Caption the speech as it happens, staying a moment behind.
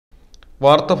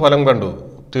വാർത്ത ഫലം കണ്ടു.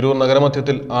 തിരൂർ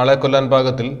നഗരമധ്യത്തിൽ ആളെ കൊല്ലാൻ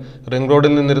പാകത്തിൽ റിംഗ്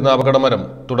റോഡിൽ നിന്നിരുന്ന അപകടമരം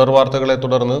തുടർ വാർത്തകളെ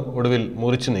തുടർന്ന് ഒടുവിൽ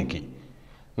മുറിച്ചു നീക്കി.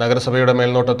 നഗരസഭയുടെ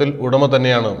മേൽനോട്ടത്തിൽ ഉടമ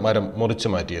തന്നെയാണ് മരം മുറിച്ചു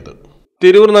മാറ്റിയത്.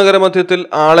 തിരൂർ നഗരമധ്യത്തിൽ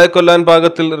ആളെ കൊല്ലാൻ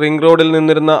പാകത്തിൽ റിംഗ് റോഡിൽ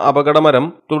നിന്നിരുന്ന അപകടമരം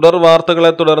തുടർ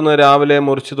വാർത്തകളെ തുടർന്ന് രാവിലെ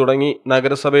മുറിച്ചു തുടങ്ങി.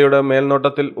 നഗരസഭയുടെ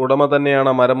മേൽനോട്ടത്തിൽ ഉടമ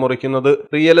തന്നെയാണ് മരം മുറിക്കുന്നത്.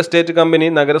 റിയൽ എസ്റ്റേറ്റ് കമ്പനി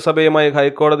നഗരസഭയുമായി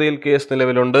ഹൈക്കോടതിയിൽ കേസ്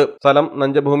നിലവിലുണ്ട്. സ്ഥലം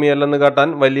നഞ്ചഭൂമിയല്ലെന്ന്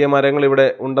കാട്ടാൻ വലിയ മരങ്ങൾ ഇവിടെ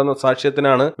ഉണ്ടെന്ന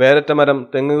സാക്ഷ്യത്തിനാണ് വേരറ്റ മരം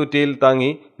തെങ്ങുകുറ്റിയിൽ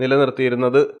താങ്ങി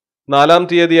നിലനിർത്തിയിരുന്നത്. 4-ാം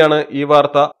തീയതിയാണ് ഈ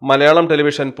വാർത്ത മലയാളം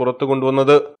ടെലിവിഷൻ പുറത്തു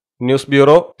കൊണ്ടുവന്നത്. News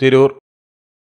bureau, Tirur.